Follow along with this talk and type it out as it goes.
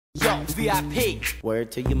Yo, VIP.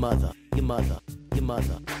 Word to your mother, your mother, your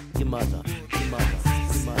mother, your mother, your mother,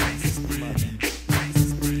 your mother, your mother.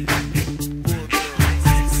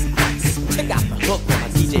 Check out the hook on my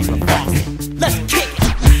DJ from Boston. Let's kick it.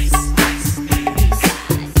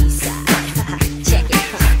 Check it.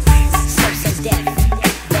 So deaf,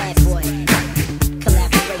 bad boy,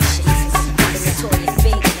 collaboration. The notorious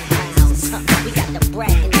big in the house. We got the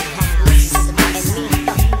brat in the house, and me.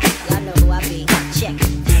 Y'all know who I be. Check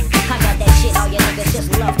it. I got that shit all your niggas just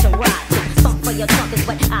love to ride to. Funk for your trunk is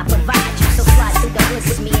what I provide you. So slide through the hood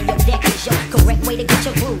with me and your deck is your correct way to get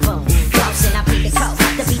your groove on. Flossing, I beat the coast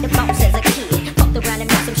to be the boss as a kid. Fucked around and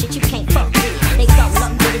met some shit you can't fuck with. They thought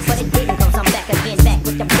luck did it, but it didn't. Cause I'm back again, back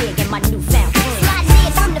with the big and my newfound friend. Sliding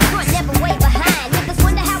in from the front, never way behind. Niggas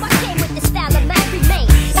wonder how I came with the style of mine remain.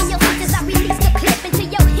 In your features, I released the clip into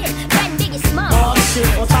your hip. Brand big and small. Oh shit,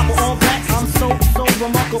 on top of all that, I'm so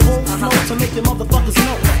remarkable. Flow to make your motherfuckers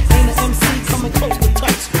know. Ain't an MC coming close to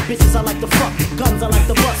touch. Bitches I like to fuck, guns I like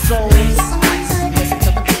to bust, so Listen to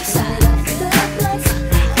the beat side.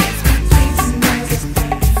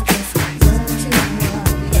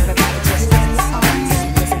 Everybody just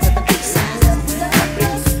listen to the beat side.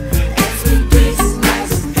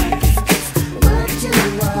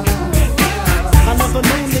 I never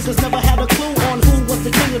knew niggas never had a clue on who was the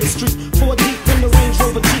king of the street. 4 deep in the Range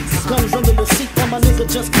Rover Jeep, guns under the seat, and my nigga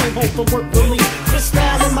just came home from work relief. Crystal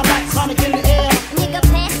in my lap, chronic in the air. Nigga,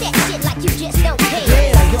 pass that shit like you just don't care.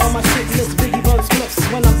 Yeah, you're on my shit list, Biggie Bird flips.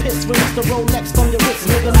 When I'm pissed, release the Rolex from your wrist.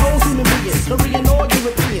 Nigga, no human being, Korean or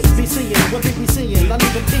European. Be seeing what they be seeing, not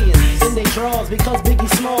even peeing in they drawers because Biggie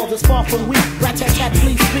Smalls is far from weak. Rat-tat-tat,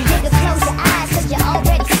 please speak. Nigga, close your eyes cause you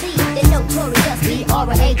already see the notorious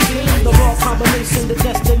B.R.A.T. The raw combination, the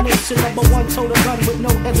destination. #1 total gun with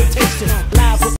no hesitation. Live with